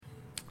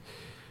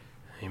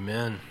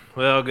Amen.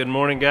 Well, good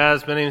morning,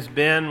 guys. My name is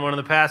Ben, one of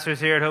the pastors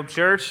here at Hope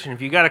Church. And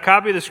if you got a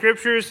copy of the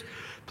Scriptures,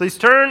 please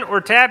turn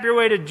or tap your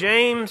way to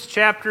James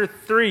chapter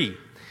 3.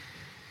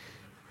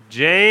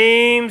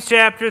 James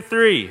chapter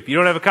 3. If you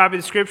don't have a copy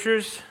of the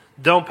Scriptures,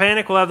 don't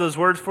panic. We'll have those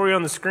words for you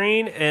on the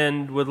screen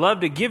and would love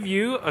to give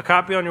you a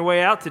copy on your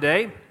way out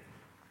today.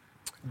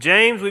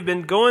 James, we've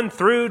been going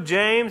through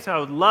James. I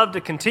would love to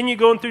continue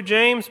going through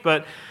James,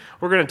 but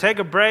we're going to take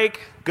a break,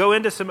 go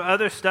into some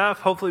other stuff,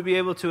 hopefully be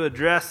able to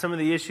address some of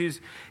the issues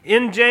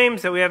in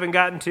James that we haven't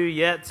gotten to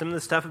yet, some of the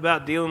stuff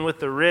about dealing with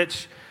the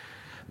rich.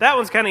 That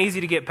one's kind of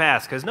easy to get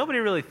past because nobody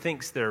really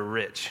thinks they're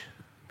rich,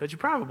 but you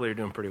probably are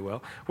doing pretty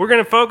well. We're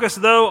going to focus,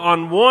 though,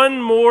 on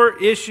one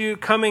more issue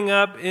coming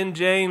up in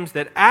James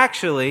that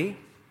actually,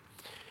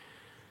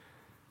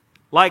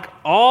 like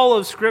all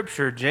of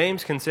Scripture,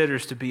 James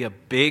considers to be a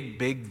big,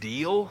 big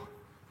deal.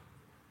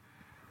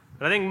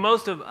 But I think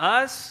most of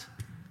us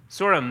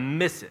sort of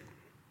miss it.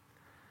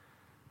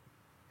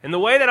 And the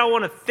way that I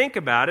want to think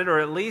about it, or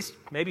at least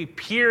maybe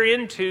peer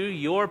into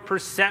your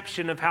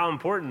perception of how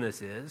important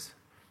this is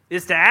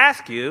to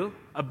ask you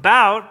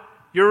about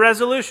your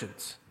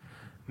resolutions.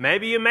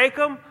 Maybe you make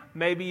them,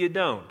 maybe you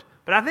don't.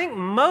 But I think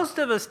most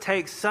of us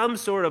take some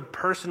sort of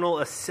personal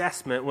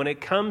assessment when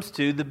it comes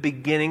to the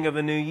beginning of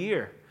a new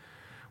year.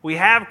 We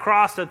have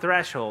crossed a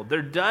threshold.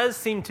 There does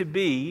seem to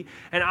be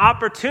an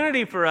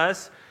opportunity for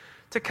us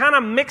to kind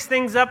of mix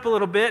things up a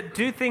little bit,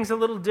 do things a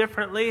little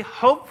differently,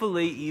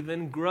 hopefully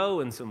even grow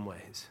in some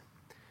ways.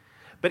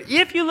 But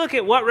if you look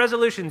at what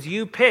resolutions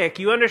you pick,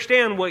 you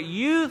understand what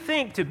you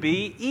think to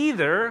be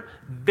either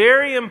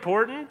very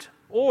important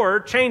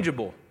or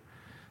changeable.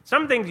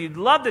 Some things you'd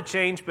love to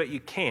change, but you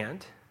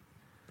can't.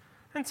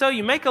 And so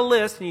you make a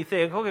list and you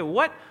think, okay,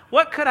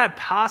 what could I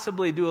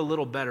possibly do a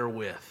little better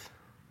with?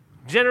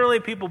 Generally,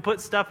 people put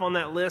stuff on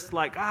that list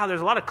like, there's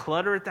a lot of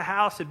clutter at the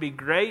house. It'd be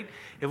great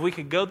if we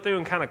could go through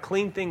and kind of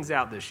clean things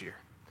out this year.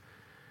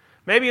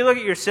 Maybe you look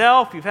at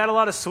yourself. You've had a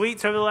lot of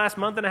sweets over the last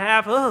month and a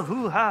half.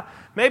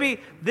 Maybe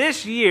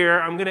this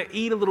year I'm going to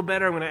eat a little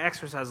better. I'm going to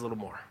exercise a little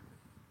more.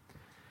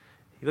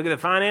 You look at the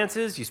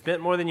finances. You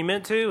spent more than you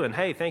meant to, and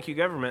hey, thank you,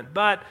 government.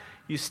 But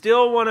you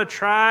still want to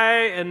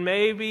try and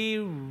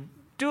maybe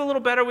do a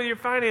little better with your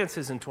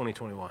finances in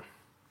 2021.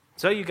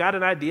 So you got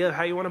an idea of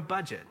how you want to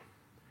budget.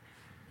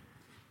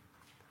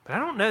 But I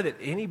don't know that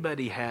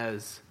anybody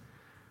has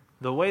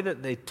the way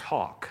that they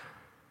talk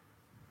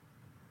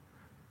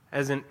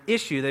as an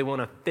issue they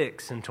want to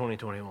fix in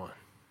 2021.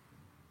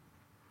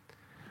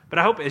 But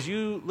I hope as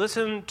you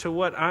listen to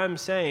what I'm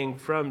saying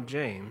from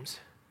James,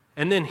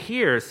 and then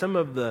hear some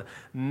of the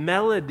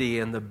melody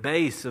and the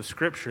bass of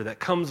Scripture that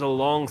comes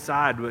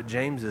alongside what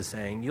James is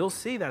saying, you'll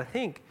see that I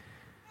think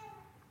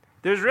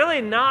there's really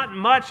not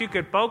much you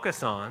could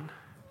focus on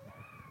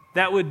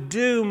that would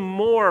do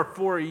more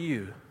for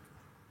you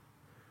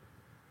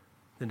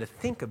than to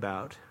think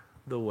about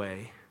the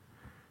way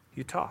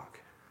you talk,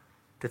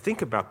 to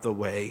think about the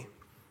way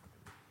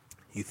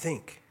you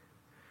think.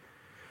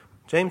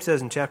 James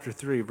says in chapter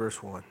 3,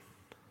 verse 1,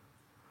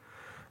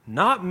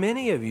 "Not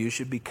many of you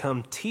should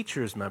become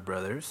teachers, my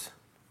brothers,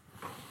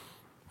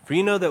 for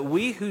you know that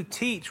we who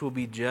teach will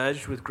be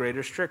judged with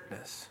greater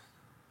strictness.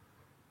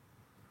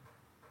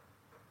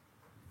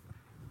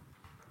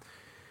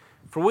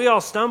 For we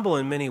all stumble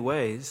in many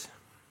ways.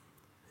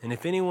 And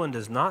if anyone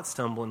does not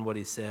stumble in what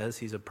he says,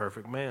 he's a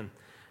perfect man,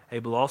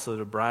 able also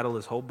to bridle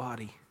his whole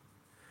body.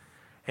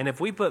 And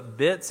if we put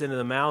bits into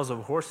the mouths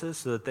of horses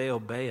so that they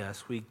obey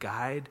us, we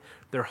guide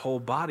their whole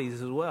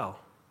bodies as well.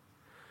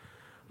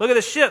 Look at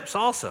the ships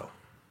also.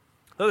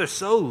 Though they're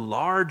so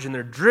large and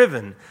they're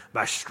driven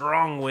by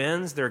strong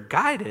winds, they're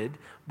guided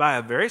by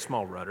a very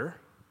small rudder,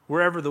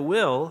 wherever the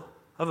will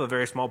of a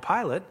very small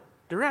pilot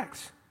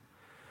directs.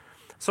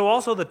 So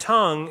also the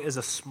tongue is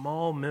a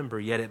small member,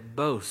 yet it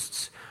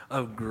boasts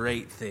of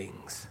great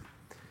things."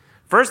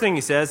 First thing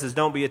he says is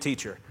don't be a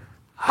teacher.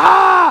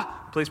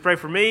 Please pray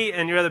for me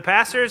and your other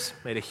pastors.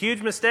 Made a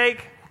huge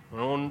mistake.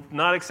 I'm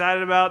not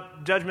excited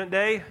about Judgment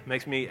Day. It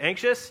makes me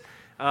anxious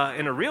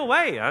in a real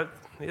way.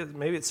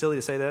 Maybe it's silly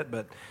to say that,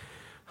 but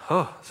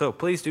so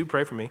please do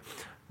pray for me.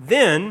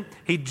 Then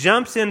he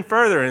jumps in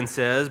further and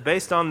says,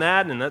 based on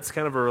that, and that's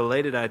kind of a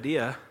related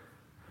idea,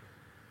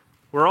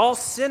 we're all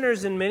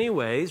sinners in many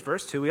ways.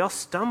 Verse 2, we all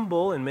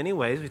stumble in many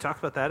ways. We talked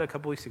about that a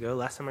couple weeks ago,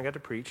 last time I got to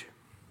preach.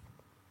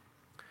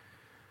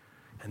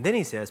 And then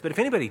he says, but if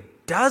anybody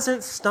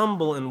doesn't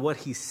stumble in what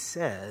he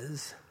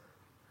says,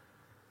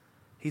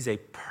 he's a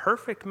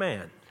perfect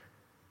man,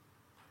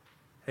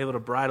 able to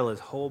bridle his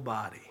whole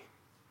body.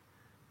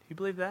 Do you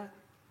believe that?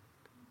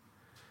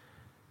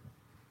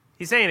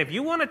 He's saying if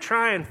you want to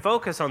try and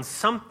focus on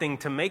something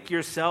to make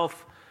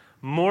yourself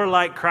more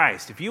like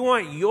Christ, if you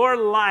want your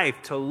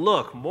life to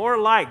look more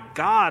like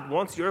God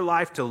wants your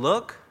life to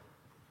look,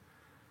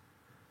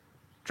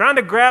 trying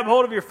to grab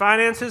hold of your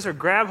finances or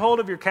grab hold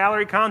of your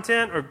calorie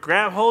content or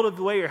grab hold of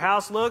the way your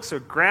house looks or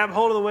grab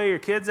hold of the way your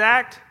kids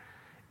act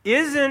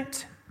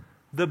isn't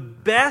the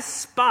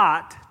best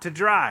spot to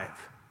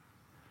drive.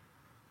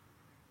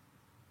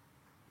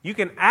 You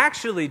can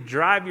actually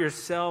drive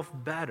yourself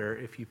better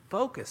if you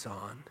focus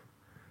on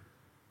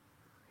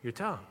your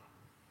tongue.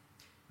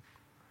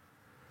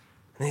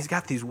 And he's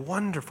got these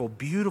wonderful,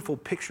 beautiful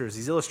pictures,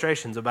 these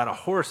illustrations about a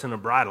horse and a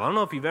bridle. I don't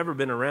know if you've ever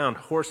been around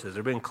horses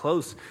or been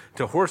close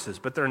to horses,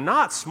 but they're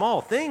not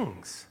small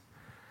things.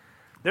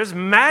 There's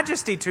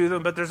majesty to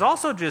them, but there's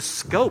also just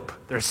scope.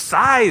 There's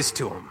size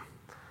to them.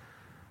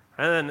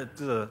 And then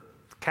it's a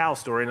cow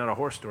story, not a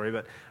horse story,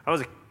 but I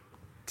was a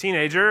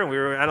teenager, and we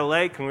were at a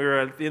lake, and we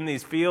were in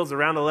these fields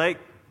around a lake,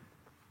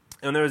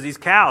 and there was these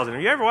cows. And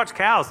if you ever watch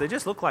cows, they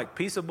just look like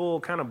peaceable,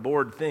 kind of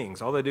bored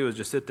things. All they do is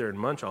just sit there and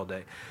munch all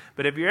day.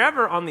 But if you're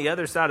ever on the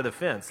other side of the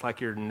fence,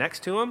 like you're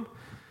next to them,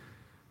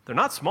 they're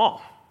not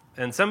small.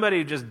 And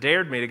somebody just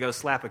dared me to go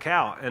slap a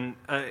cow. And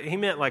he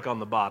meant like on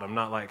the bottom,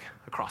 not like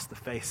across the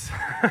face.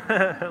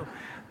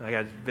 Like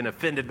I'd been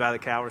offended by the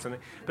cow or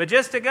something. But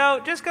just go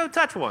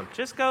touch one.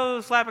 Just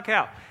go slap a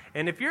cow.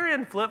 And if you're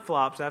in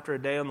flip-flops after a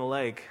day on the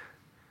lake,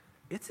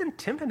 it's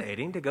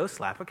intimidating to go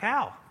slap a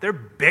cow. They're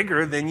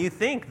bigger than you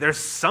think. There's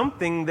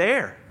something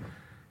there.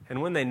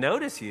 And when they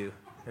notice you,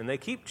 and they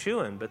keep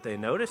chewing, but they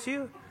notice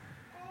you,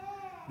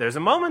 there's a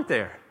moment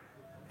there.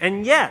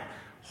 And yet,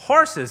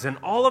 horses and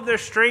all of their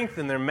strength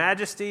and their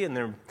majesty and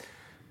their,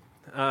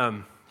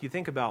 you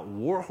think about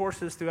war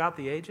horses throughout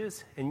the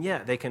ages, and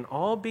yet they can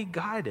all be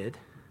guided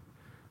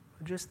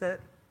with just that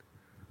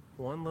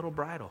one little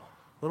bridle,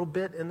 little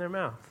bit in their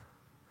mouth.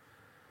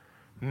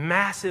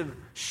 Massive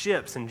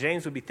ships, and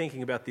James would be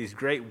thinking about these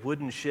great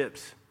wooden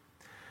ships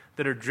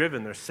that are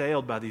driven, they're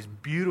sailed by these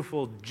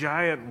beautiful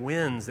giant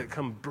winds that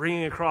come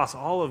bringing across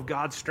all of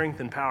God's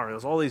strength and power.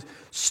 All these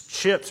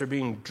ships are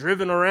being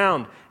driven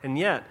around, and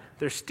yet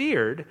they're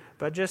steered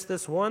by just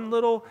one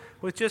little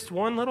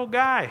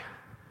guy.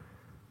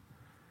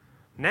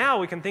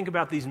 Now we can think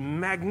about these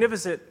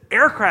magnificent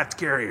aircraft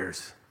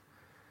carriers,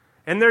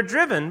 and they're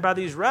driven by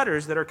these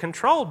rudders that are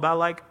controlled by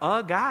like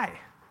a guy.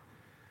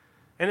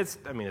 And it's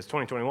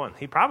 2021.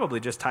 He probably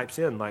just types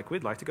in, like,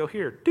 we'd like to go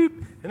here,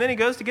 doop. And then he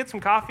goes to get some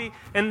coffee,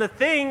 and the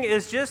thing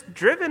is just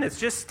driven. It's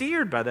just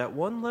steered by that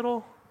one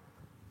little.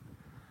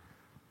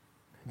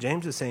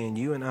 James is saying,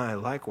 you and I,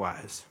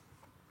 likewise,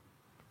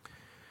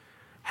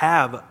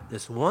 have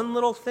this one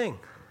little thing,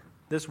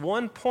 this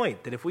one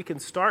point that if we can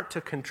start to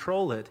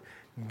control it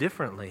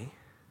differently,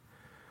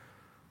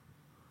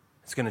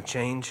 it's going to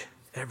change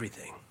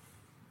everything.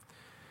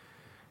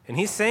 And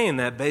he's saying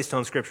that based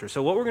on Scripture.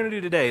 So what we're going to do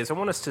today is I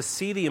want us to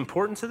see the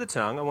importance of the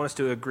tongue. I want us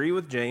to agree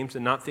with James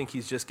and not think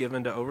he's just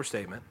given to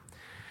overstatement.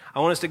 I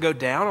want us to go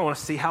down. I want us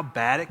to see how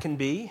bad it can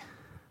be.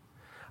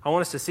 I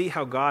want us to see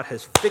how God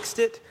has fixed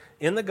it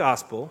in the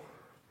gospel.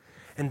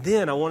 And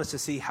then I want us to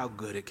see how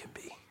good it can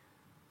be.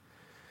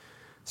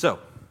 So,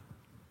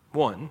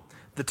 1,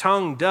 the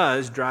tongue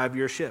does drive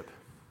your ship.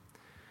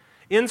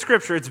 In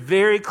Scripture, it's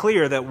very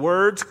clear that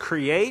words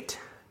create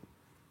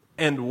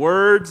and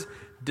words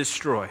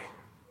destroy.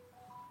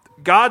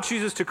 God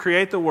chooses to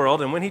create the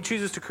world, and when he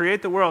chooses to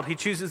create the world, he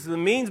chooses the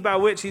means by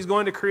which he's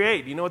going to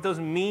create. You know what those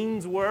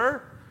means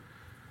were?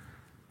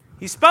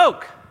 He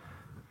spoke.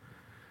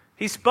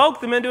 He spoke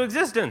them into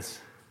existence.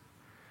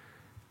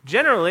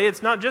 Generally,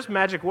 it's not just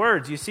magic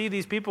words. You see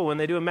these people, when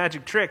they do a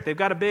magic trick, they've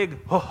got a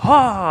big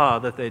ha-ha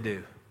that they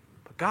do.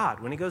 But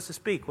God, when he goes to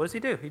speak, what does he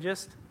do? He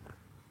just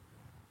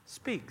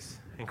speaks,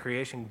 and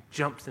creation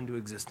jumps into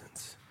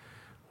existence.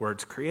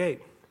 Words create.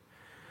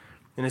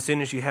 And as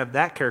soon as you have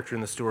that character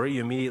in the story,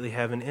 you immediately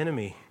have an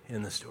enemy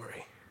in the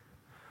story.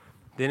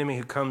 The enemy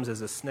who comes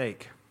as a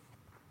snake.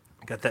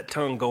 Got that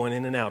tongue going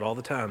in and out all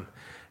the time.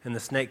 And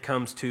the snake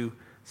comes to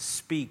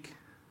speak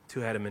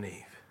to Adam and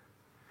Eve.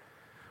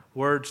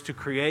 Words to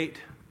create,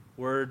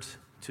 words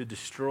to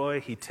destroy.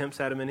 He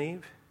tempts Adam and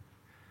Eve.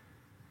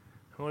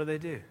 And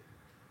what do?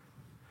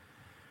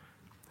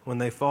 When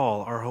they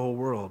fall, our whole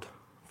world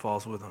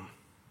falls with them.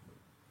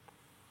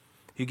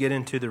 You get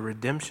into the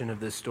redemption of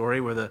this story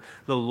where the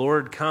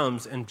Lord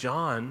comes, and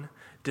John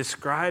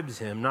describes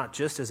him not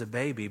just as a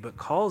baby, but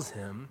calls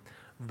him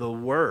the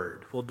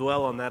Word. We'll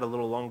dwell on that a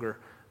little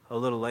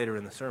later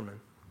in the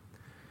sermon.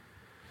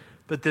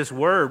 But this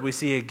Word we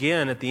see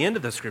again at the end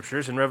of the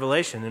Scriptures in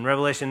Revelation. In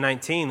Revelation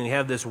 19, we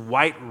have this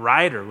white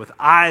rider with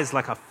eyes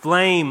like a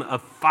flame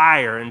of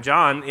fire. And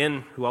John,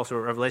 who also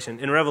wrote Revelation,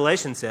 in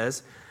Revelation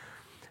says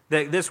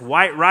that this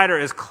white rider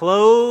is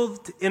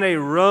clothed in a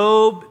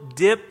robe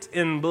dipped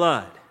in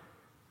blood.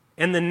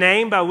 And the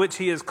name by which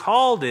he is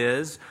called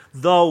is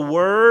the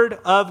Word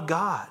of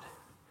God.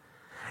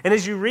 And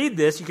as you read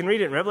this, you can read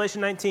it in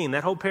Revelation 19,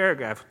 that whole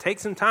paragraph. Take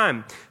some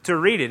time to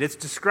read it. It's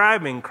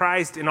describing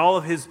Christ in all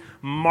of his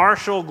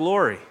martial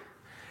glory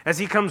as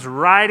he comes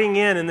riding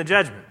in the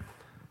judgment.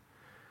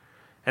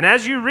 And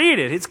as you read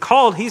it, he's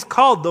called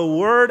the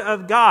Word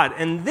of God.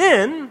 And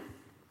then,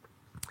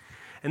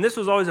 and this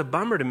was always a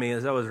bummer to me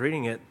as I was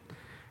reading it,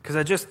 because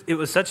it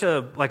was such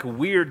a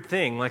weird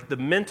thing. Like the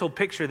mental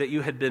picture that you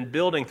had been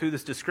building through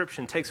this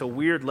description takes a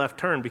weird left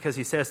turn, because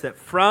he says that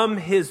from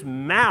his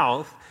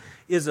mouth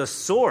is a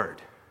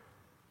sword.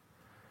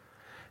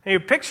 And you're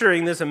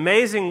picturing this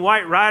amazing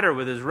white rider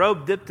with his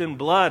robe dipped in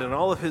blood and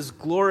all of his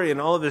glory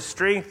and all of his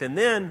strength. And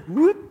then,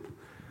 whoop,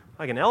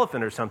 like an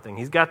elephant or something,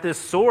 he's got this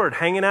sword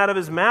hanging out of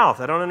his mouth.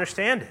 I don't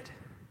understand it.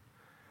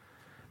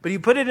 But you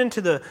put it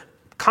into the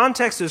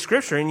context of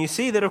Scripture and you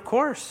see that, of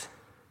course,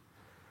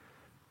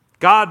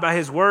 God by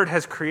His Word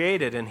has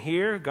created. And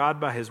here, God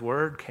by His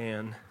Word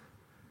can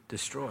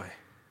destroy.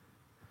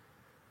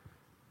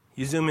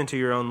 You zoom into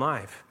your own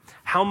life.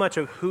 How much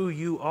of who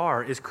you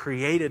are is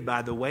created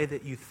by the way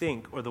that you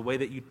think or the way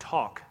that you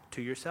talk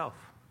to yourself?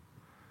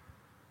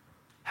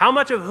 How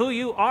much of who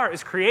you are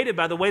is created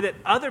by the way that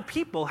other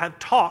people have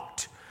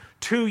talked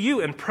to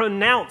you and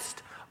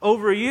pronounced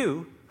over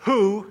you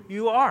who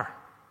you are?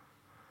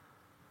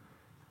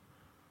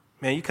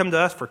 Man, you come to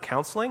us for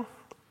counseling.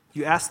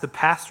 You ask the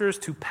pastors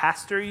to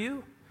pastor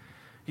you.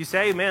 You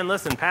say, man,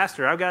 listen,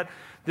 pastor, I've got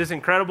this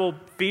incredible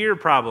fear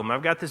problem.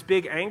 I've got this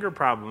big anger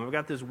problem. I've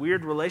got this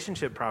weird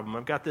relationship problem.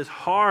 I've got this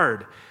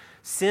hard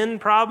sin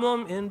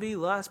problem, envy,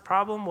 lust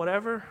problem,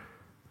 whatever.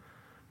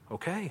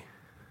 Okay.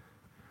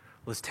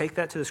 Let's take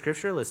that to the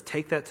Scripture. Let's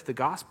take that to the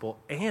gospel.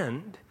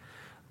 And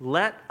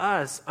let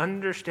us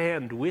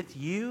understand with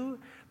you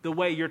the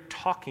way you're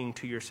talking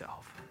to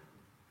yourself.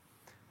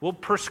 We'll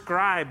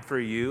prescribe for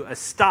you a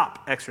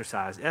stop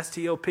exercise,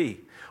 S-T-O-P.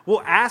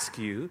 We'll ask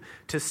you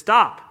to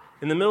stop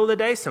in the middle of the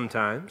day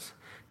sometimes,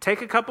 take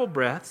a couple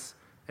breaths,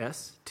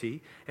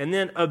 S-T, and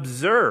then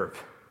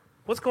observe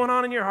what's going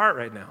on in your heart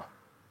right now.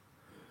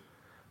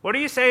 What are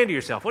you saying to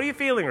yourself? What are you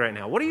feeling right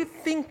now? What are you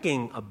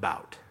thinking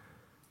about?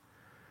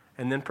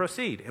 And then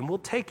proceed. And we'll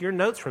take your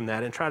notes from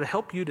that and try to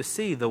help you to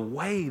see the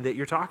way that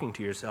you're talking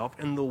to yourself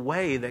and the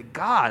way that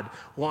God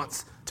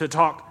wants to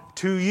talk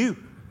to you.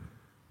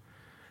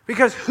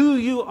 Because who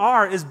you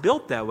are is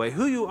built that way.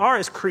 Who you are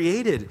is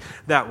created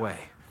that way.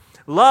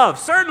 Love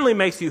certainly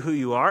makes you who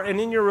you are, and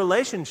in your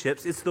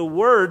relationships, it's the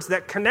words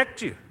that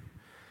connect you.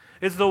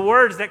 It's the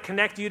words that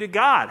connect you to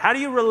God. How do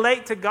you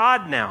relate to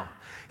God now?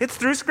 It's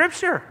through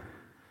Scripture.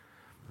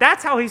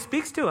 That's how He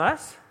speaks to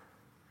us.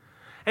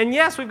 And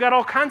yes, we've got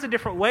all kinds of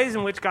different ways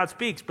in which God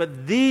speaks,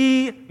 but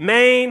the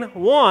main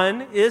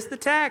one is the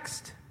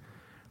text.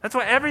 That's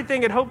why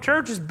everything at Hope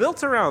Church is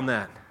built around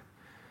that.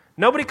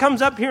 Nobody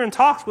comes up here and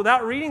talks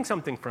without reading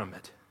something from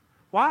it.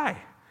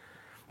 Why?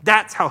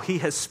 That's how He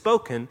has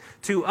spoken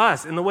to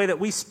us in the way that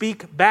we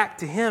speak back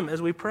to Him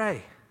as we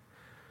pray.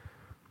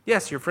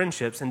 Yes, your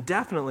friendships, and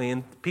definitely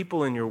in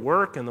people in your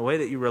work and the way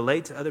that you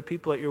relate to other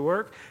people at your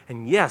work.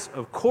 And yes,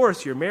 of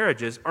course, your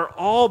marriages are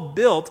all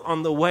built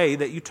on the way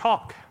that you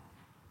talk,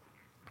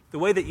 the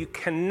way that you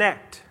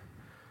connect.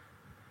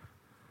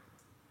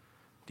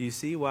 Do you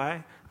see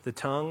why the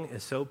tongue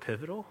is so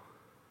pivotal?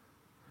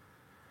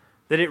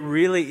 That it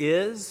really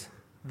is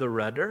the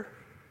rudder.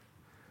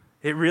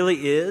 It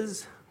really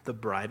is the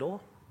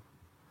bridle.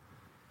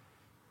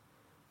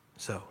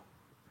 So,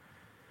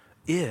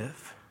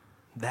 if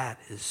that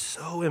is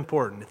so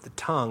important, if the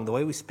tongue, the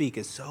way we speak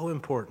is so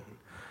important,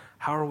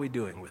 how are we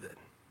doing with it?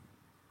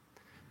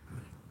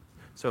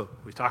 So,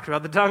 we talked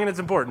about the tongue and its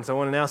importance. I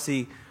want to now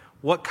see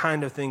what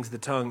kind of things the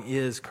tongue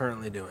is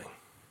currently doing.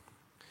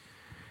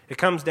 It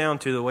comes down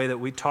to the way that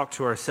we talk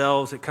to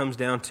ourselves. It comes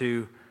down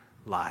to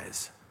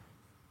lies.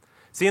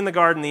 See, in the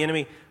garden, the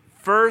enemy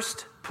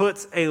first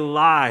puts a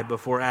lie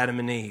before Adam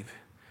and Eve,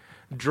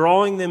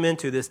 drawing them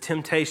into this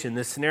temptation,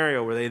 this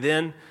scenario where they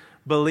then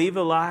believe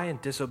a lie and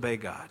disobey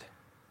God.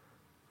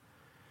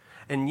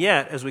 And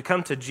yet, as we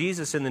come to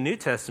Jesus in the New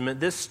Testament,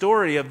 this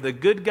story of the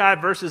good guy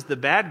versus the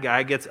bad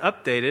guy gets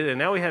updated, and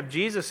now we have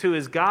Jesus, who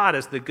is God,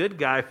 as the good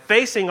guy,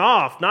 facing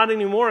off, not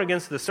anymore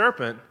against the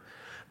serpent,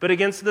 but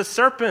against the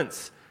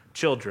serpent's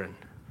children.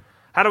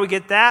 How do we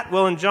get that?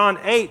 Well, in John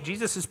 8,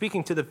 Jesus is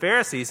speaking to the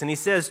Pharisees, and He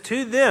says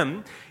to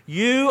them,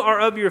 "You are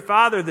of your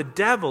father, the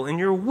devil, and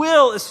your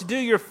will is to do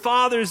your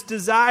father's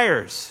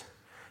desires."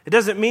 It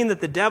doesn't mean that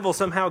the devil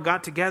somehow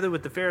got together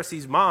with the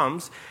Pharisees'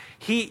 moms.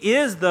 He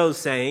is, though,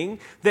 saying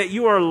that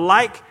you are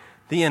like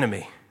the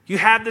enemy. You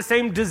have the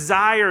same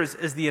desires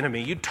as the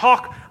enemy. You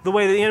talk the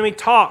way the enemy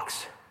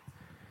talks.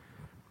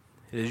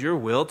 It is your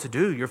will to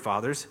do your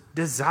father's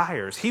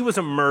desires. He was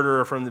a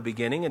murderer from the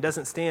beginning and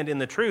doesn't stand in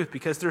the truth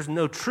because there's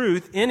no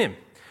truth in him.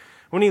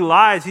 When he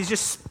lies, he's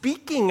just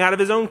speaking out of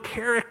his own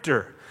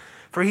character,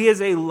 for he is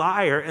a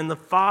liar and the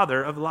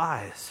father of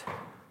lies.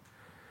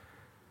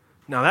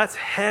 Now that's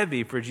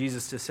heavy for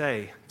Jesus to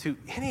say to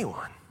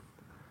anyone.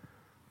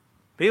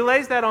 But He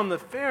lays that on the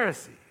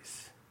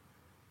Pharisees.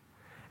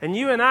 And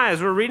you and I,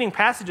 as we're reading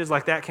passages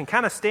like that, can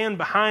kind of stand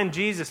behind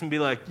Jesus and be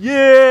like,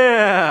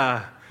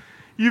 yeah,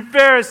 you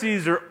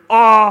Pharisees are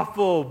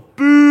awful.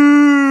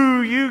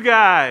 Boo, you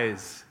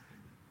guys.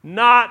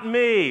 Not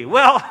me.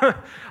 Well,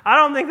 I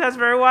don't think that's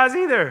very wise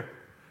either.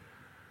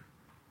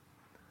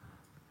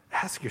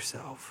 Ask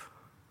yourself,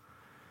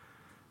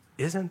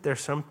 isn't there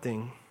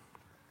something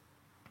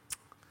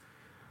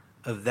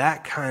of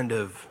that kind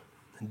of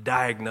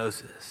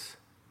diagnosis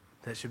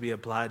that should be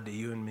applied to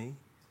you and me?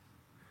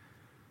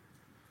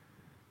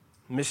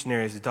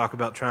 Missionaries who talk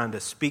about trying to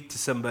speak to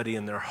somebody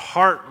in their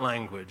heart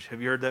language.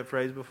 Have you heard that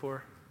phrase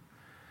before?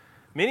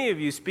 Many of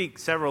you speak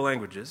several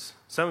languages.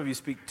 Some of you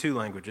speak 2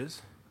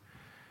 languages.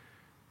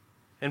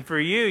 And for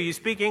you, you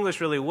speak English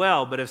really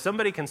well, but if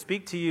somebody can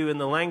speak to you in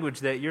the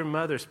language that your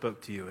mother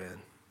spoke to you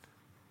in,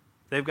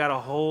 they've got a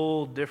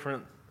whole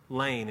different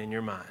lane in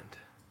your mind.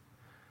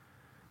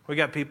 We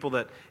got people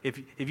that, if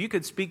you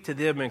could speak to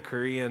them in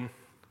Korean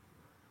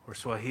or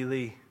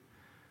Swahili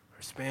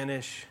or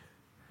Spanish,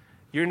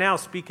 you're now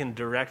speaking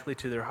directly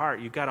to their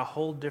heart. You've got a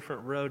whole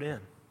different road in.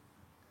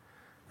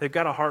 They've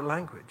got a heart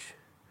language.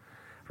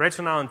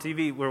 Rachel and I on TV,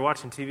 we were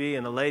watching TV,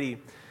 and the lady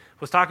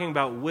was talking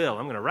about will.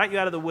 I'm going to write you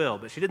out of the will,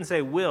 but she didn't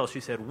say will, she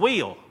said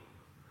wheel,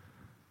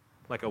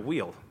 like a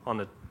wheel on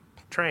the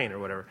train or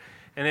whatever.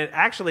 And it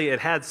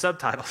had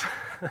subtitles,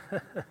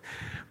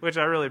 which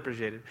I really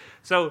appreciated.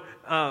 So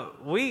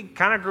we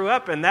kind of grew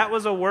up, and that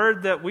was a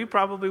word that we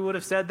probably would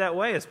have said that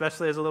way,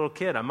 especially as a little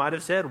kid. I might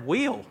have said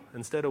wheel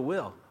instead of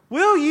will.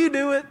 Will you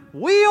do it?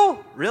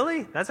 Wheel?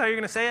 Really? That's how you're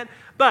going to say it?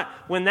 But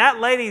when that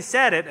lady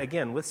said it,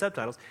 again, with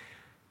subtitles,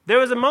 there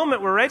was a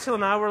moment where Rachel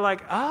and I were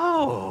like,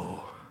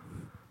 oh,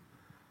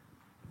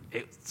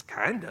 it's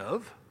kind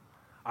of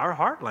our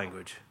heart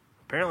language.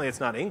 Apparently it's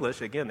not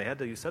English. Again, they had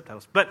to use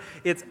subtitles. But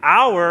it's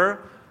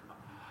our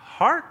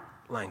heart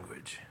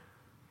language.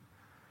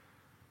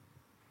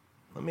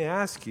 Let me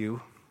ask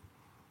you,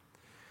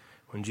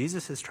 when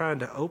Jesus is trying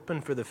to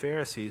open for the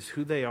Pharisees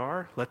who they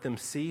are, let them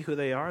see who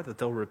they are, that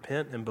they'll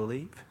repent and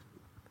believe,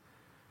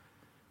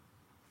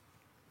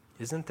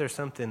 isn't there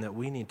something that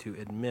we need to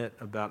admit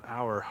about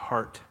our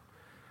heart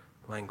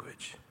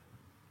language?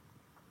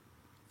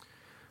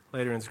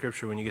 Later in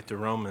Scripture, when you get to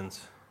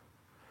Romans,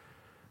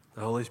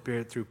 the Holy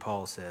Spirit through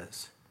Paul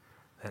says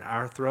that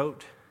our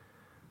throat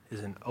is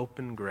an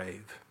open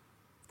grave.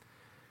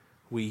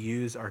 We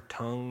use our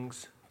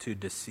tongues to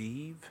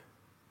deceive,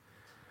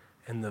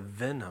 and the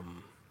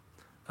venom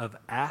of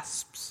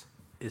asps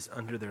is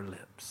under their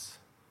lips.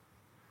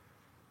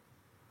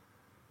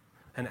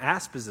 An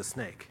asp is a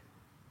snake.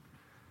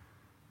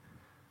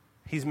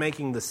 He's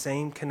making the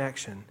same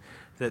connection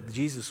that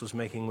Jesus was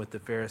making with the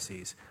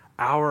Pharisees.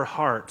 Our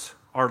hearts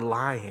are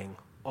lying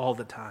all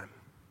the time.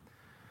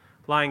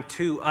 Lying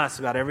to us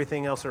about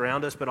everything else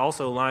around us, but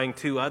also lying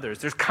to others.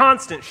 There's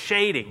constant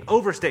shading,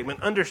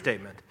 overstatement,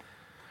 understatement.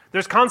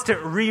 There's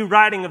constant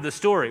rewriting of the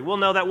story. Well,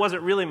 no, that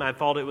wasn't really my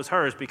fault. It was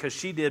hers because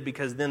she did,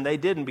 because then they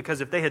didn't. Because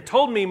if they had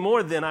told me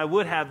more than I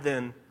would have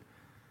then.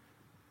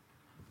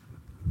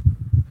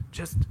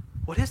 Just,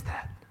 what is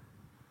that?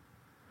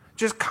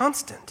 Just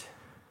constant.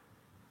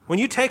 When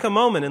you take a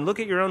moment and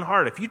look at your own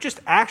heart, if you just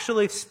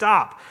actually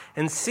stop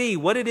and see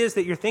what it is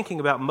that you're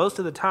thinking about most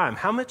of the time,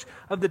 how much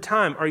of the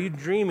time are you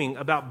dreaming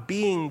about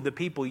being the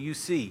people you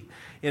see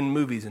in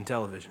movies and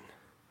television,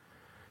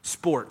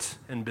 sports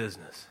and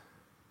business?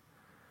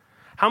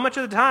 How much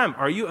of the time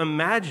are you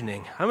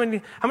imagining? How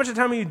much of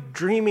the time are you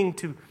dreaming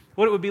to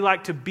what it would be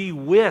like to be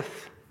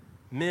with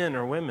men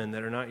or women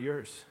that are not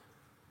yours?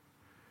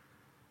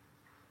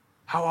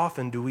 How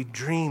often do we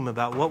dream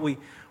about what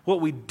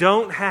we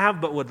don't have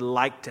but would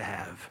like to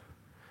have?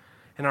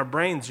 And our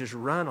brains just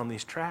run on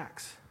these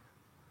tracks.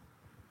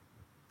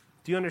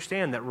 Do you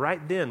understand that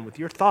right then, with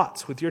your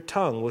thoughts, with your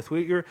tongue, with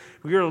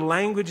your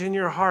language in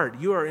your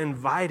heart, you are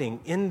inviting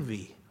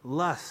envy,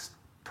 lust,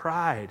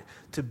 pride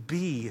to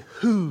be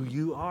who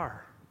you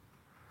are?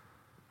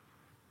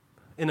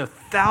 In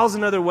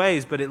 1,000 other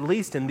ways, but at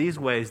least in these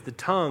ways, the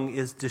tongue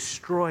is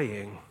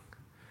destroying.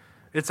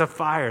 It's a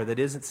fire that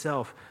is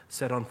itself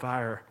set on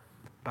fire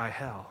by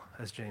hell,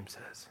 as James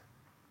says.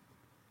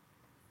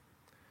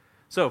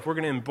 So if we're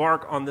going to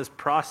embark on this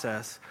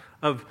process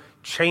of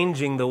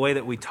changing the way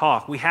that we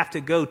talk, we have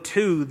to go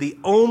to the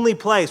only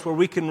place where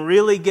we can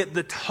really get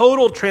the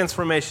total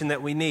transformation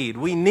that we need.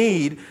 We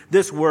need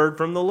this word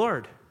from the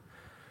Lord.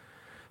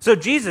 So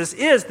Jesus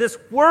is this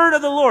word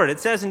of the Lord. It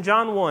says in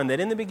John 1 that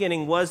in the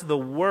beginning was the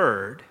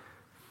Word.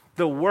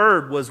 The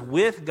Word was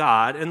with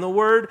God, and the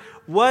Word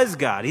was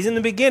God. He's in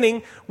the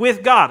beginning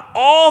with God.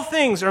 All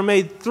things are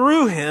made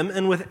through Him,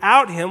 and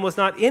without Him was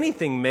not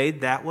anything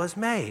made that was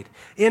made.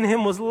 In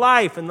Him was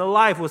life, and the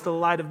life was the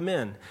light of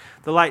men.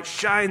 The light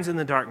shines in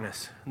the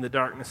darkness, and the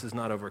darkness is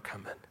not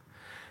overcome it.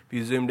 If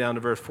you zoom down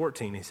to verse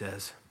 14, he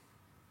says,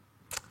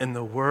 "And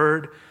the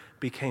Word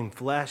became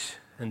flesh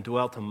and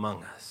dwelt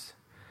among us.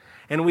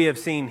 And we have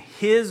seen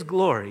His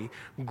glory,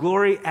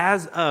 glory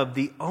as of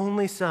the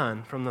only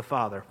Son from the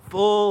Father,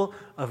 full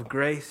of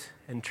grace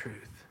and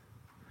truth."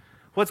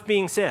 What's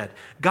being said?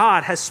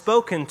 God has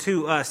spoken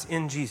to us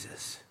in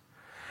Jesus.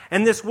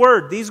 And this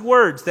word, these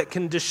words that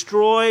can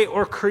destroy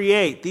or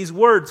create, these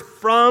words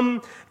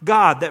from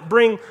God that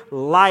bring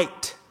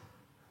light.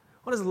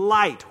 What is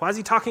light? Why is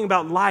he talking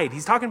about light?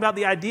 He's talking about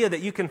the idea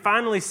that you can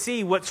finally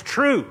see what's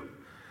true,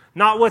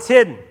 not what's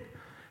hidden.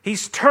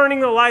 He's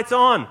turning the lights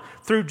on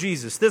through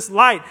Jesus. This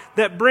light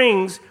that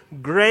brings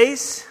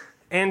grace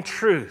and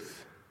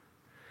truth.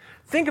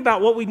 Think about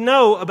what we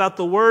know about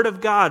the Word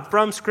of God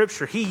from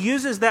Scripture. He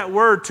uses that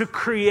word to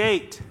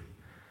create.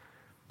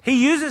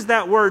 He uses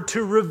that word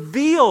to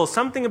reveal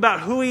something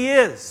about who He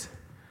is.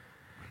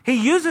 He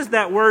uses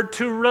that word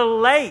to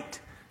relate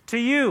to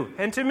you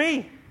and to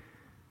me.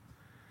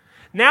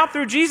 Now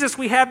through Jesus,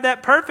 we have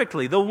that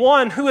perfectly. The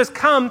one who has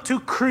come to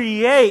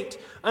create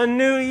a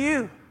new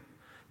you,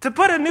 to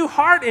put a new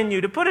heart in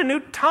you, to put a new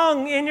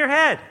tongue in your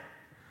head.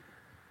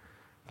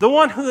 The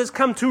one who has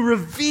come to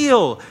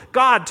reveal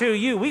God to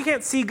you. We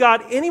can't see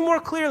God any more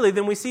clearly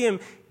than we see him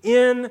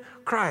in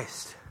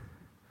Christ.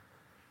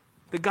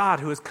 The God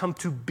who has come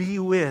to be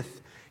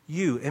with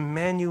you,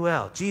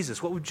 Emmanuel,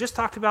 Jesus, what we've just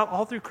talked about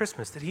all through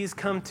Christmas, that he has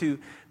come to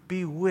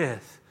be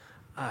with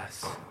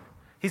us.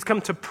 He's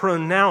come to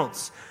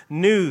pronounce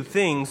new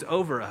things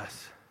over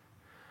us.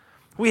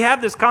 We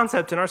have this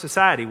concept in our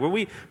society where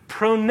we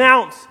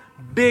pronounce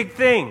big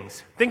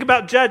things. Think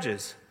about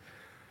judges.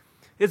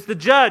 It's the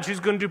judge who's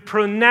going to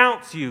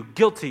pronounce you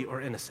guilty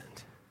or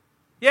innocent.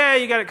 Yeah,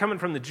 you got it coming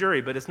from the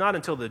jury, but it's not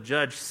until the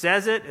judge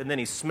says it and then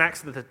he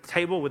smacks the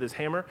table with his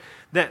hammer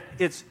that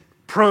it's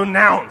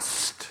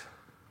pronounced.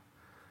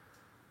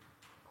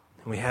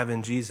 And we have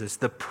in Jesus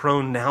the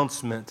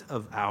pronouncement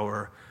of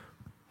our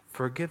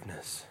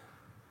forgiveness.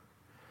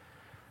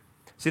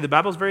 See, the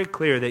Bible's very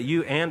clear that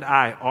you and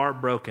I are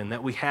broken,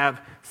 that we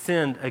have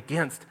sinned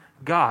against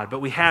God, but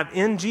we have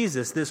in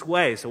Jesus this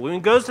way. So when he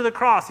goes to the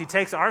cross, he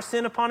takes our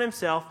sin upon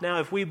himself. Now,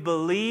 if we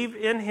believe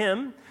in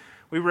him,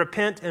 we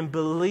repent and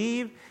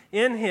believe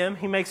in him,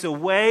 he makes a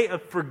way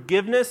of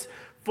forgiveness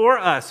for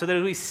us so that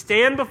as we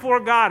stand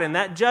before God in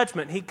that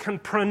judgment, he can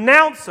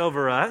pronounce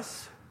over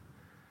us,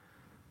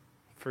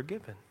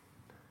 forgiven,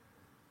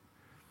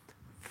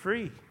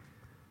 free.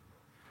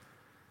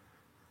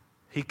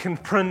 He can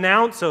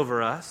pronounce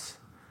over us,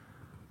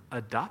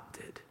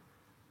 adopted.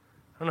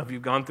 I don't know if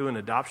you've gone through an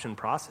adoption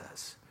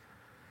process,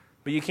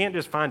 but you can't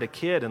just find a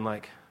kid and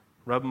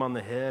rub them on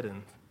the head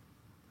and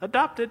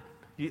adopted.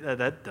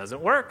 That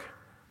doesn't work.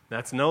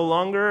 That's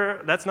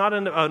not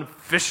an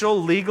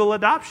official legal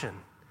adoption.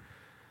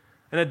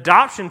 An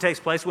adoption takes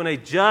place when a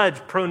judge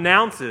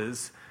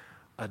pronounces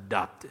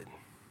adopted.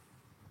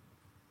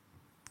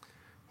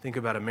 Think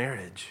about a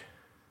marriage.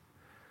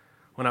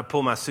 When I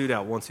pull my suit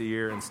out once a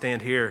year and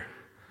stand here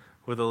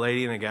with a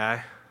lady and a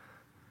guy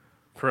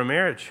for a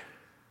marriage.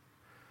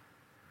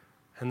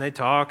 And they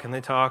talk, and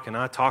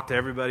I talk to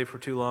everybody for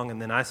too long,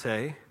 and then I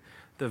say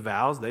the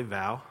vows, they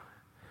vow.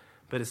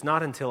 But it's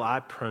not until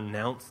I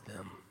pronounce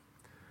them,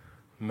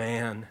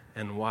 man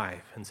and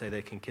wife, and say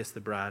they can kiss the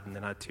bride, and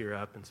then I tear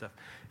up and stuff.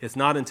 It's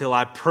not until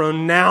I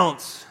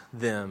pronounce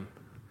them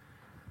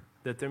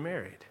that they're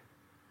married.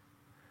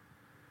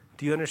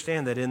 Do you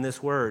understand that in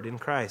this word, in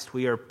Christ,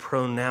 we are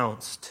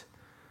pronounced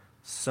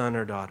son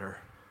or daughter,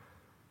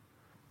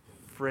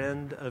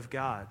 friend of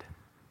God,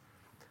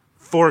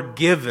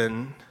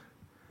 forgiven,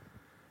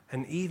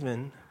 and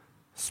even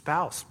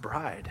spouse,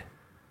 bride?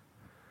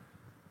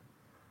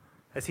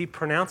 As he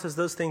pronounces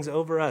those things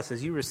over us,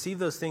 as you receive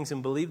those things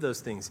and believe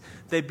those things,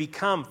 they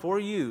become for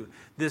you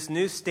this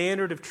new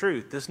standard of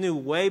truth, this new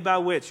way by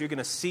which you're going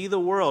to see the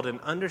world and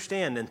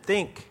understand and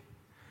think.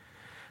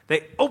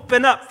 They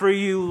open up for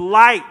you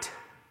light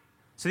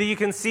so that you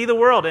can see the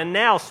world and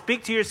now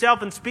speak to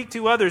yourself and speak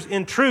to others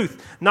in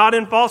truth, not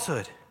in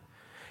falsehood.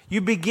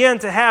 You begin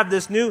to have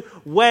this new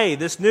way,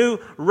 this new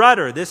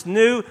rudder, this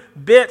new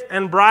bit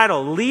and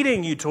bridle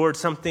leading you towards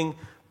something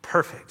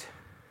perfect.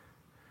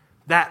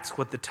 That's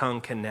what the tongue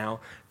can now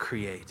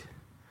create.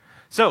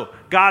 So,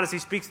 God, as he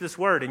speaks this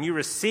word and you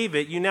receive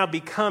it, you now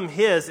become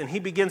his and he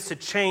begins to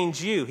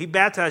change you. He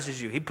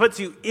baptizes you. He puts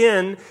you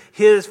in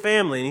his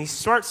family and he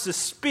starts to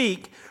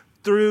speak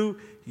through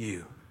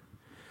you.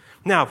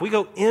 Now, if we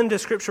go into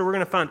Scripture, we're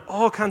going to find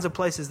all kinds of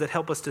places that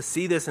help us to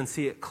see this and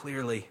see it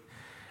clearly.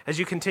 As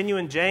you continue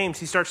in James,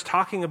 he starts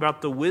talking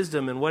about the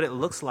wisdom and what it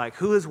looks like.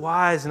 Who is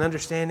wise and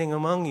understanding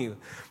among you?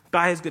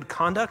 By his good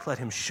conduct, let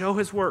him show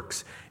his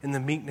works in the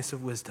meekness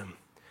of wisdom.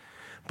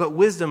 But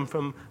wisdom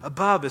from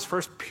above is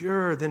first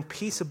pure, then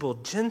peaceable,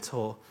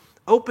 gentle,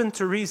 open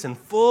to reason,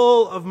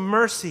 full of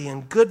mercy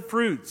and good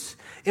fruits,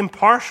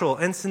 impartial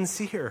and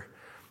sincere,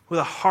 with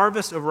a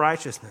harvest of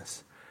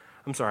righteousness.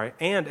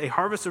 And a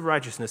harvest of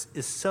righteousness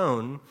is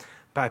sown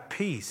by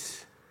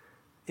peace,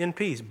 in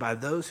peace, by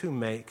those who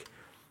make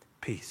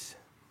peace.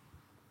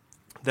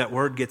 That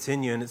word gets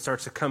in you and it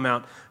starts to come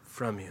out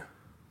from you.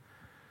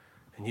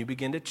 And you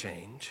begin to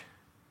change,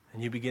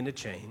 and you begin to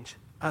change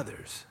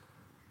others.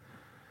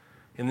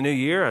 In the new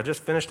year, I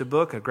just finished a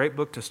book, a great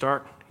book to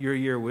start your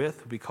year with.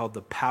 It will be called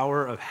The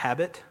Power of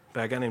Habit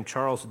by a guy named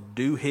Charles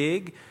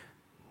Duhigg.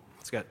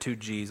 It's got 2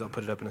 G's. I'll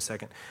put it up in a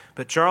second.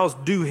 But Charles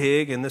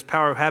Duhigg in this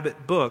Power of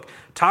Habit book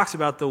talks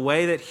about the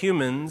way that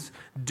humans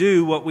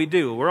do what we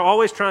do. We're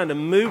always trying to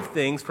move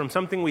things from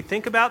something we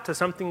think about to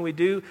something we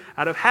do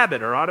out of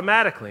habit or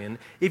automatically. And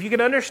if you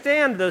can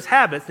understand those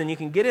habits, then you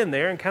can get in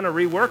there and kind of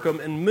rework them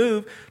and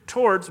move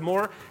towards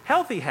more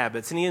healthy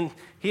habits. And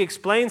he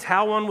explains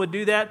how one would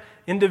do that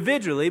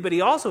individually, but he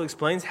also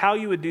explains how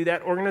you would do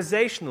that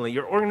organizationally.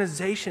 Your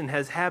organization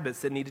has habits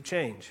that need to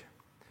change.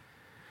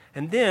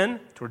 And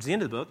then, towards the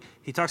end of the book,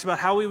 he talks about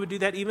how we would do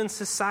that even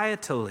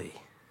societally.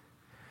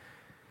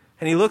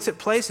 And he looks at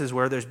places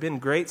where there's been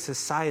great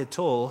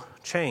societal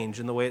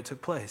change in the way it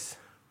took place.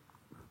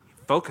 He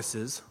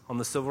focuses on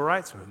the civil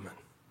rights movement.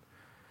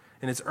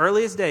 In its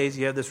earliest days,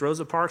 you have this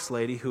Rosa Parks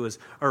lady who was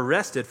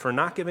arrested for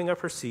not giving up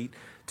her seat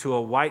to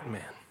a white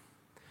man.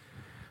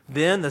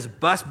 Then this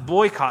bus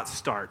boycott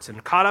starts,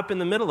 and caught up in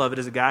the middle of it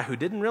is a guy who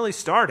didn't really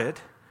start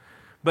it,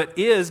 but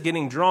is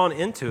getting drawn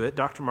into it,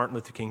 Dr. Martin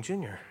Luther King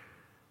Jr.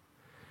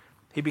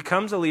 He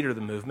becomes a leader of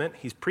the movement.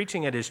 He's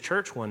preaching at his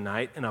church one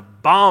night, and a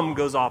bomb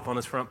goes off on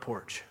his front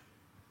porch.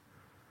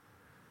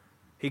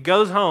 He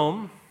goes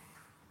home,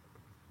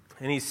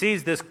 and he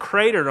sees this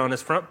crater on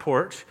his front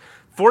porch.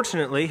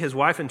 Fortunately, his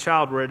wife and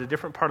child were at a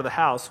different part of the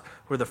house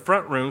where the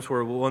front rooms were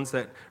the ones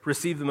that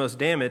received the most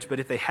damage, but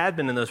if they had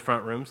been in those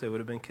front rooms, they would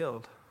have been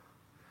killed.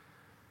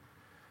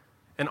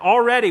 And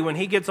already when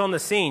he gets on the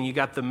scene, you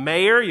got the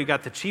mayor, you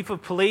got the chief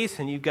of police,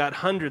 and you've got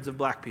hundreds of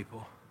black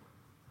people.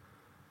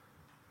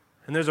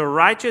 And there's a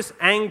righteous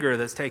anger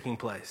that's taking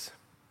place.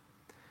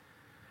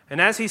 And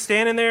as he's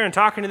standing there and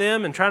talking to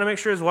them and trying to make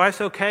sure his wife's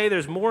okay,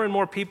 there's more and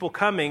more people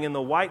coming, and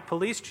the white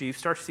police chief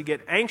starts to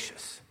get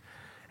anxious.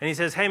 And he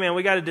says, hey man,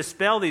 we got to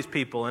dispel these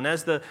people. And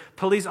as the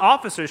police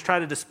officers try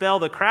to dispel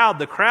the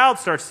crowd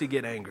starts to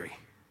get angry.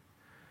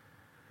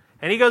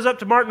 And he goes up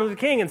to Martin Luther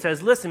King and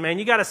says, listen man,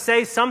 you got to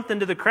say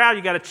something to the crowd.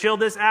 You got to chill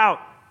this out.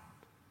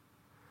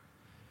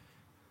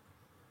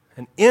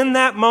 And in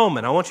that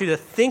moment, I want you to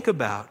think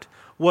about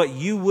what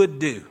you would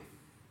do.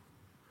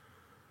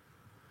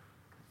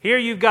 Here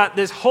you've got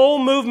this whole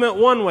movement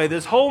one way,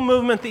 this whole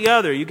movement the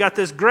other. You've got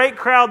this great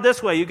crowd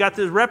this way. You've got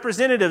the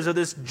representatives of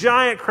this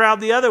giant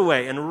crowd the other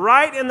way. And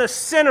right in the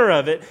center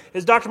of it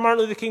is Dr.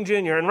 Martin Luther King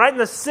Jr. And right in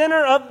the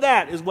center of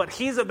that is what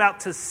he's about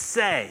to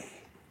say.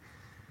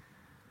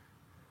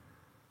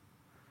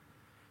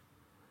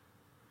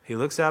 He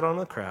looks out on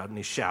the crowd and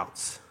he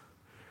shouts,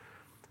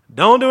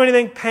 don't do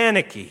anything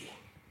panicky.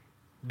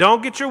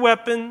 Don't get your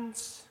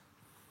weapons.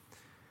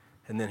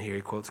 And then here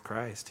he quotes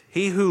Christ.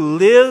 He who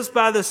lives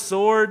by the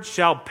sword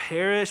shall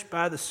perish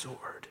by the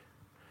sword.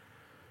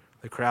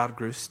 The crowd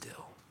grew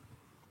still.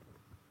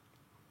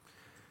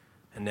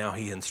 And now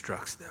he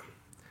instructs them.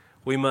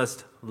 We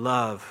must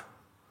love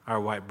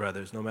our white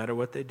brothers no matter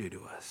what they do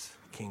to us,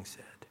 King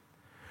said.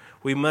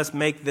 We must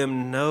make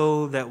them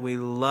know that we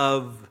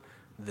love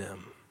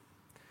them.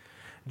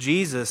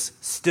 Jesus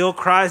still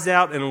cries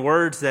out in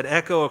words that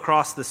echo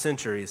across the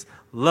centuries.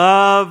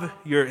 Love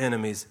your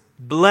enemies.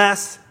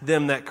 Bless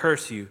them that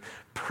curse you.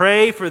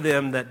 Pray for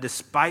them that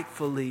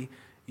despitefully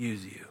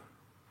use you.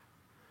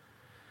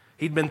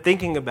 He'd been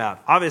thinking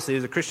about, obviously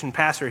as a Christian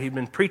pastor, he'd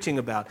been preaching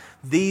about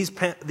these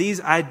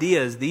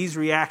ideas, these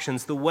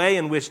reactions, the way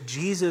in which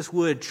Jesus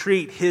would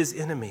treat his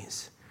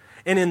enemies.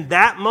 And in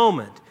that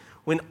moment,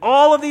 when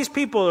all of these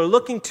people are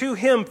looking to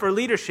him for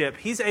leadership,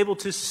 he's able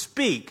to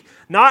speak,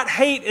 not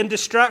hate and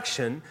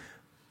destruction,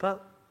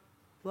 but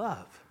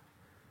love,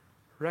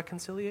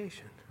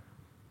 reconciliation,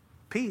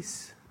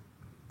 peace.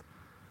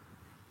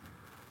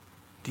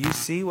 Do you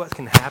see what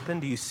can happen?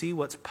 Do you see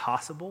what's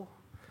possible?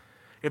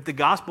 If the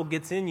gospel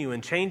gets in you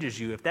and changes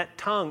you, if that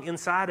tongue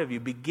inside of you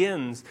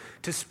begins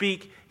to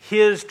speak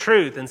his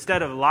truth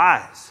instead of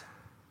lies,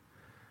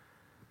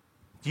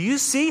 do you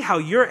see how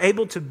you're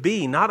able to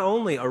be not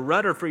only a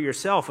rudder for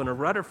yourself and a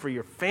rudder for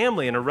your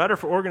family and a rudder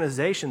for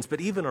organizations,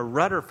 but even a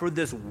rudder for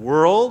this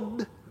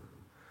world?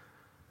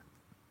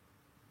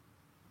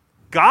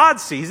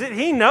 God sees it,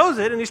 he knows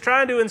it, and he's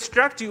trying to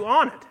instruct you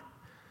on it.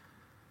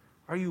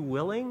 Are you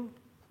willing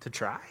to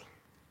try?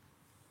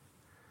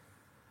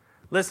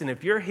 Listen,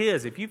 if you're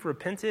his, if you've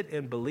repented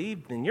and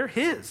believed, then you're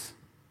his.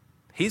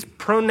 He's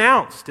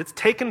pronounced. It's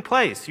taken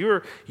place.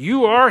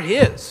 You are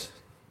his.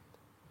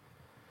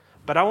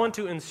 But I want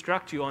to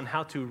instruct you on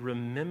how to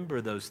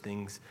remember those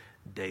things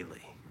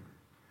daily.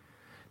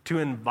 To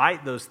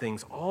invite those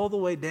things all the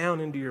way down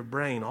into your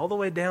brain, all the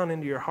way down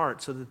into your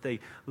heart, so that they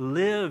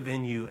live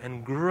in you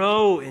and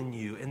grow in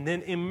you and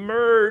then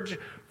emerge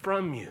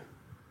from you.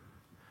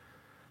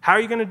 How are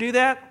you going to do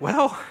that?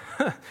 Well,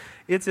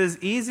 it's as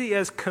easy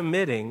as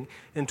committing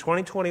in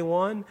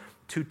 2021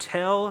 to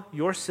tell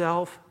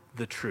yourself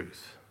the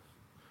truth.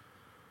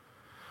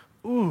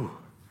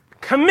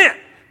 Commit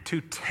to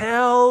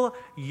tell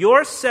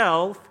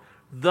yourself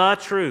the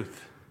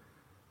truth.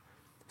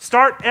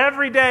 Start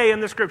every day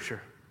in the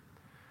Scripture.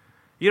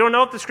 You don't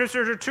know if the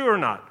Scriptures are true or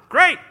not.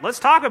 Great, let's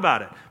talk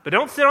about it. But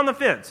don't sit on the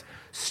fence.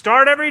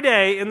 Start every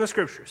day in the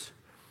Scriptures.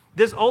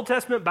 This Old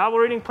Testament Bible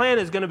reading plan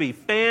is going to be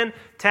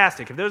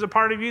fantastic. If there's a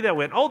part of you that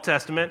went Old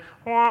Testament,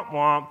 womp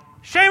womp,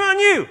 shame on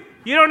you.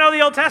 You don't know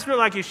the Old Testament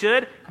like you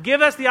should.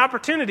 Give us the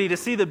opportunity to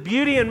see the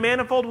beauty and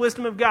manifold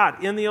wisdom of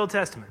God in the Old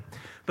Testament.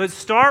 But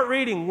start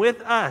reading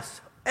with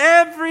us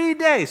every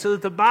day so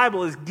that the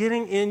Bible is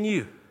getting in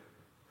you.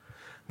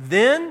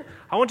 Then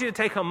I want you to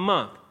take a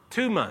month,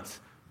 2 months,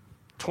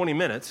 20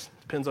 minutes,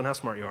 depends on how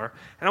smart you are,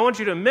 and I want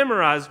you to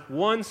memorize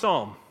one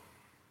psalm.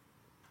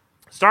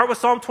 Start with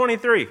Psalm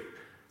 23.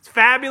 It's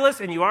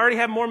fabulous, and you already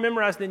have more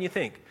memorized than you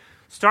think.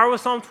 Start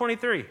with Psalm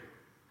 23.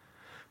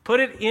 Put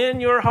it in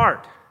your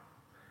heart.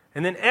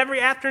 And then every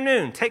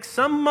afternoon, take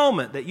some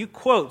moment that you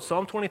quote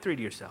Psalm 23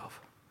 to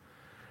yourself,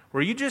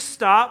 where you just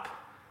stop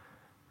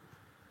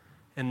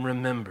and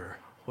remember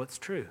what's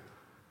true.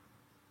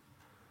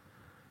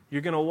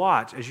 you're going to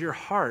watch as your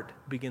heart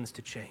begins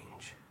to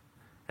change,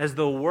 as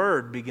the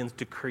Word begins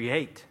to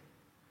create,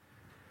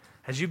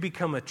 as you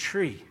become a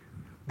tree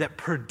that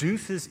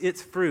produces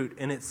its fruit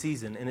in its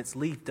season and its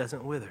leaf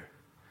doesn't wither.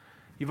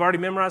 You've already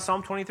memorized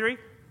Psalm 23?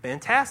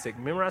 Fantastic.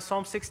 Memorize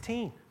Psalm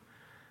 16.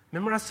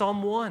 Memorize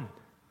Psalm 1.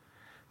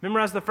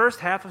 Memorize the first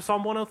half of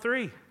Psalm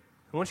 103. And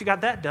once you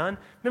got that done,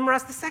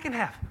 memorize the second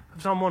half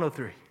of Psalm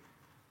 103.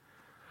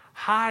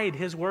 Hide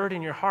His Word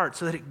in your heart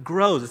so that it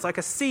grows. It's like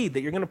a seed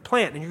that you're going to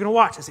plant and you're going to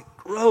watch as it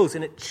grows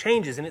and it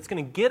changes and it's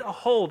going to get a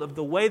hold of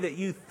the way that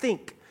you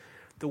think,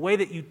 the way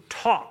that you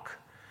talk,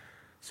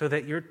 so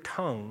that your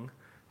tongue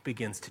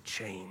begins to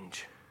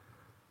change.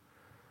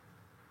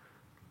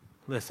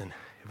 Listen,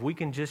 if we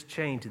can just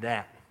change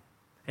that,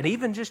 and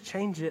even just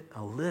change it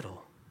a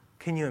little,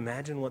 can you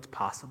imagine what's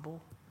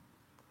possible?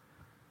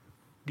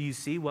 Do you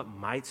see what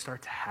might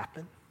start to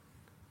happen?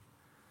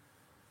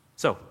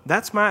 So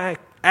that's my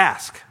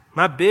ask.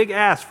 My big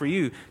ask for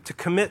you to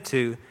commit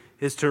to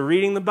is to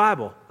reading the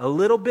Bible a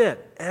little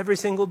bit every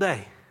single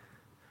day.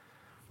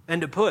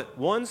 And to put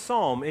one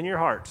psalm in your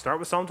heart. Start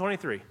with Psalm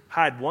 23.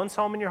 Hide one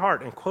psalm in your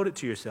heart and quote it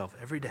to yourself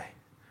every day.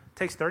 It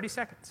takes 30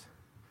 seconds.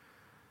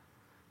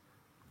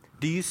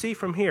 Do you see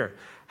from here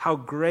how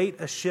great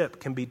a ship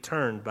can be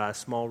turned by a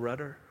small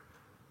rudder?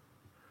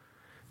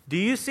 Do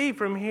you see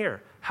from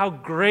here how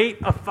great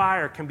a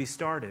fire can be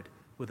started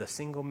with a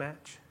single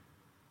match?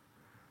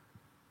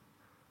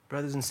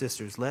 Brothers and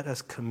sisters, let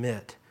us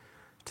commit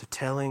to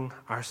telling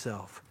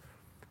ourselves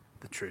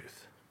the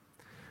truth.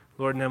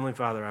 Lord and Heavenly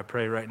Father, I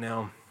pray right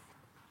now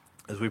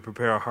as we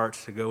prepare our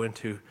hearts to go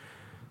into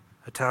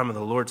a time of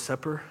the Lord's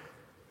Supper,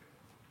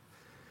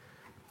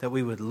 that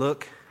we would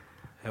look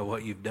at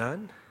what you've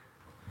done.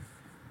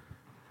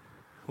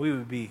 We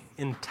would be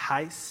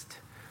enticed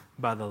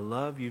by the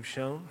love you've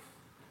shown,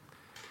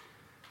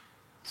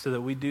 so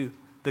that we do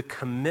the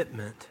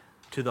commitment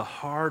to the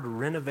hard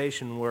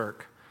renovation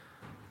work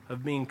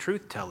of being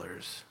truth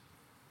tellers.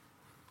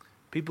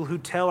 People who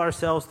tell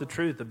ourselves the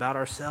truth about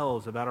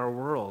ourselves, about our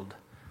world,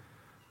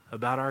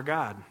 about our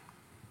God.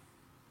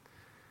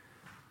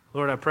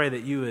 Lord, I pray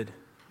that you would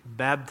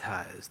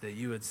baptize, that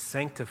you would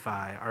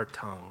sanctify our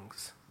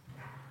tongues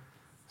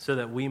so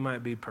that we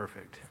might be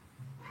perfect,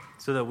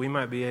 so that we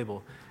might be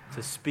able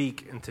to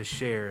speak and to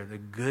share the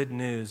good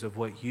news of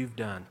what you've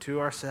done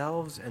to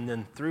ourselves and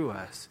then through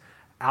us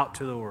out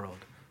to the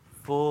world,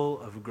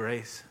 full of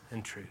grace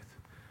and truth.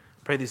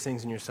 Pray these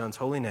things in your Son's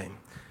holy name.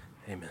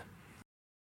 Amen.